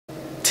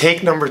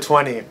Take number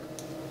 20.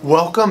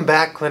 Welcome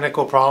back,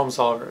 clinical problem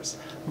solvers.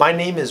 My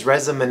name is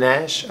Reza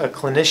Manesh, a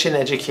clinician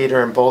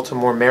educator in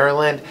Baltimore,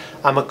 Maryland.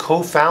 I'm a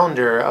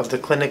co-founder of the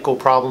Clinical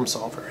Problem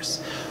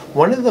Solvers.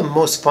 One of the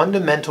most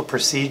fundamental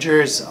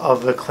procedures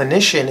of a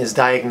clinician is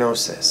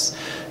diagnosis.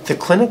 The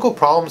Clinical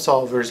Problem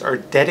Solvers are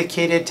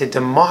dedicated to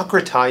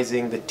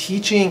democratizing the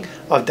teaching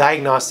of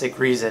diagnostic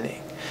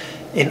reasoning.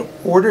 In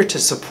order to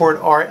support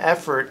our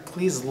effort,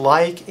 please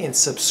like and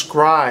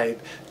subscribe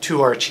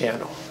to our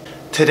channel.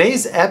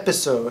 Today's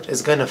episode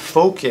is going to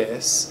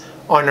focus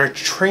on our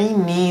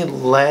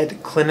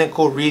trainee-led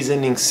clinical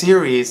reasoning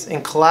series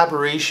in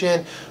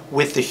collaboration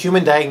with the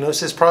Human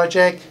Diagnosis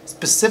Project,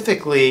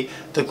 specifically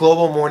the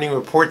Global Morning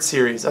Report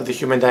series of the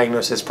Human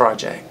Diagnosis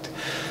Project.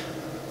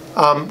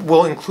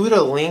 We'll include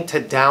a link to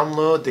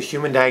download the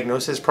Human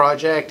Diagnosis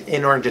Project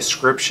in our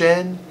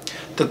description.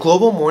 The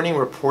Global Morning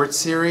Report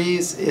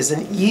series is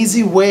an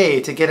easy way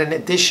to get an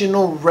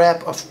additional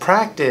rep of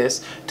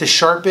practice to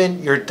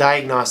sharpen your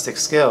diagnostic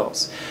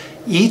skills.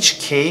 Each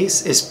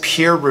case is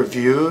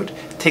peer-reviewed,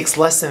 takes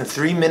less than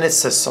 3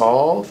 minutes to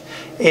solve,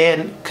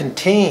 and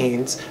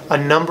contains a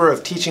number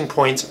of teaching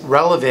points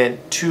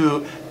relevant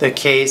to the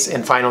case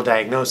and final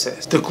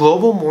diagnosis. The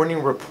Global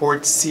Morning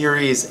Report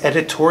series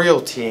editorial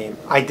team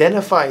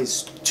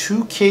identifies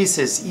 2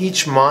 cases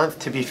each month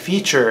to be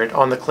featured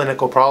on the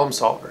Clinical Problem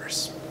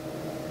Solvers.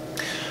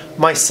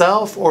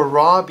 Myself or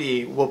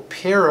Robbie will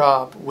pair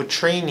up with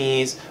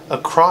trainees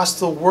across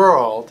the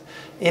world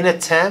in an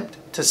attempt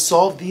to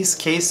solve these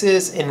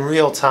cases in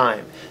real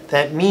time.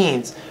 That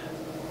means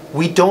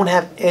we don't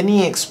have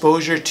any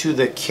exposure to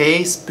the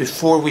case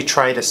before we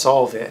try to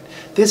solve it.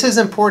 This is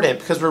important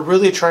because we're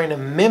really trying to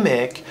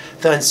mimic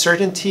the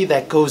uncertainty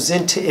that goes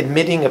into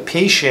admitting a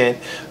patient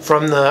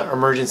from the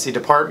emergency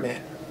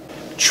department.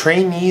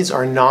 Trainees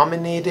are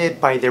nominated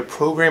by their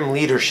program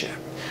leadership.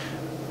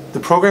 The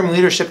program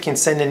leadership can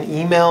send an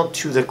email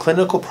to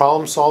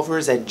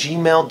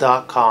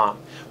theclinicalproblemsolvers@gmail.com.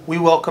 We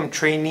welcome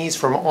trainees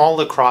from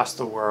all across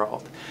the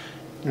world.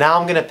 Now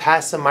I'm going to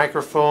pass the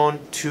microphone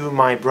to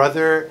my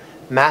brother,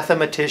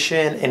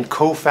 mathematician, and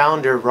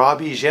co-founder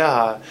Robbie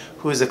Jeha,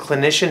 who is a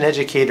clinician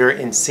educator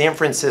in San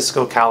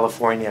Francisco,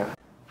 California.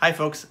 Hi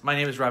folks, my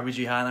name is Robbie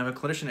Jeha and I'm a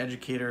clinician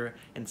educator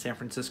in San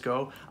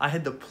Francisco. I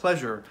had the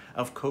pleasure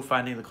of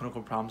co-founding the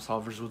Clinical Problem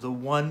Solvers with the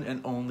one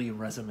and only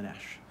Reza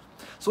Manesh.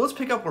 So let's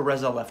pick up where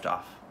Reza left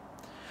off.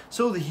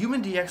 So the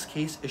Human DX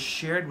case is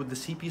shared with the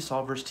CP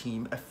Solvers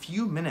team a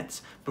few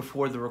minutes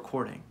before the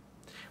recording.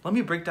 Let me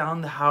break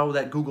down how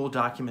that Google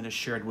document is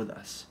shared with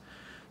us.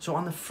 So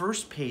on the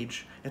first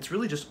page, it's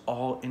really just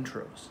all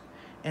intros.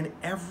 And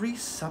every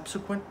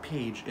subsequent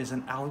page is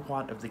an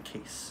aliquot of the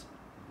case.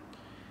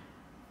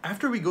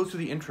 After we go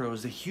through the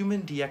intros, the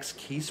Human DX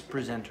case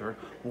presenter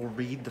will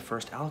read the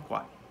first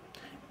aliquot.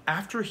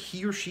 After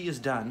he or she is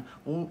done,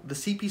 the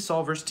CP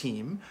Solvers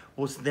team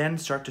will then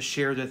start to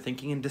share their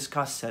thinking and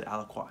discuss said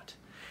aliquot.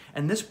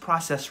 And this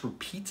process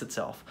repeats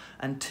itself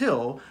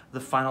until the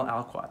final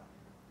aliquot.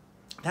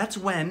 That's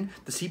when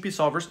the CP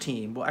Solvers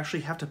team will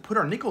actually have to put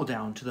our nickel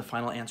down to the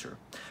final answer.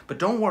 But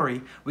don't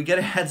worry, we get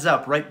a heads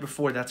up right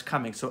before that's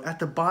coming. So at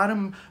the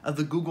bottom of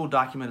the Google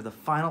document of the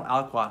final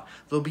aliquot,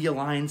 there'll be a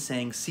line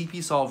saying,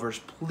 CP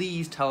Solvers,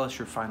 please tell us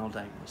your final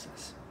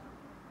diagnosis.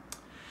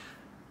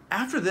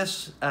 After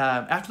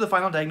the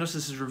final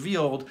diagnosis is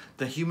revealed,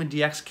 the Human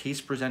DX case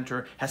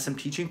presenter has some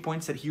teaching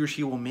points that he or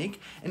she will make,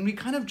 and we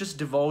kind of just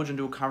divulge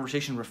into a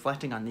conversation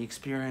reflecting on the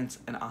experience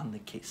and on the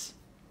case.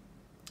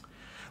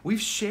 We've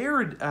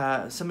shared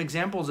some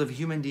examples of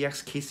Human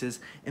DX cases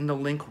in the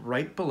link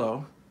right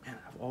below, and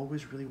I've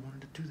always really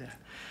wanted to do that.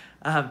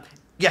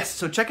 Yes,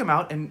 so check them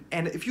out, and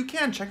if you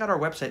can, check out our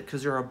website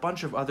because there are a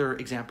bunch of other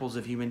examples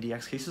of Human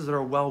DX cases that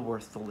are well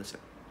worth the listen.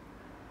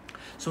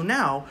 So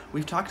now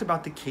we've talked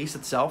about the case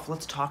itself,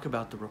 let's talk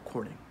about the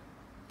recording.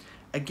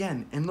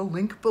 Again, in the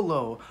link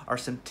below are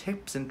some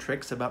tips and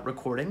tricks about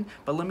recording,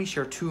 but let me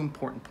share 2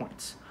 important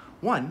points.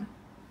 1,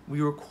 we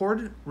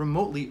record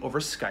remotely over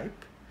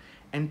Skype,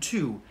 and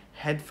 2,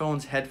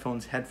 headphones,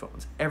 headphones,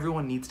 headphones.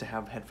 Everyone needs to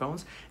have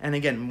headphones, and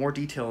again, more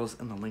details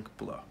in the link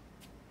below.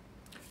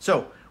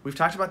 So, we've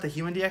talked about the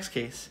Human DX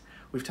case,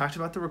 we've talked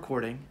about the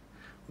recording.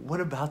 What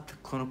about the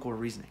clinical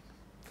reasoning?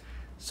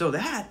 So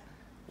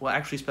we'll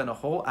actually spend a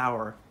whole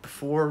hour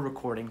before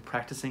recording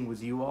practicing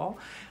with you all.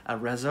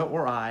 Reza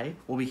or I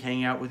will be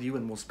hanging out with you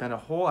and we'll spend a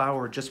whole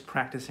hour just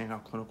practicing our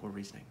clinical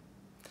reasoning.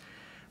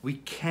 We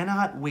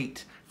cannot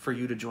wait for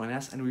you to join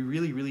us, and we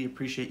really, really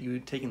appreciate you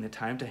taking the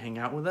time to hang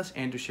out with us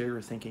and to share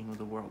your thinking with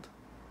the world.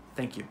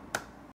 Thank you.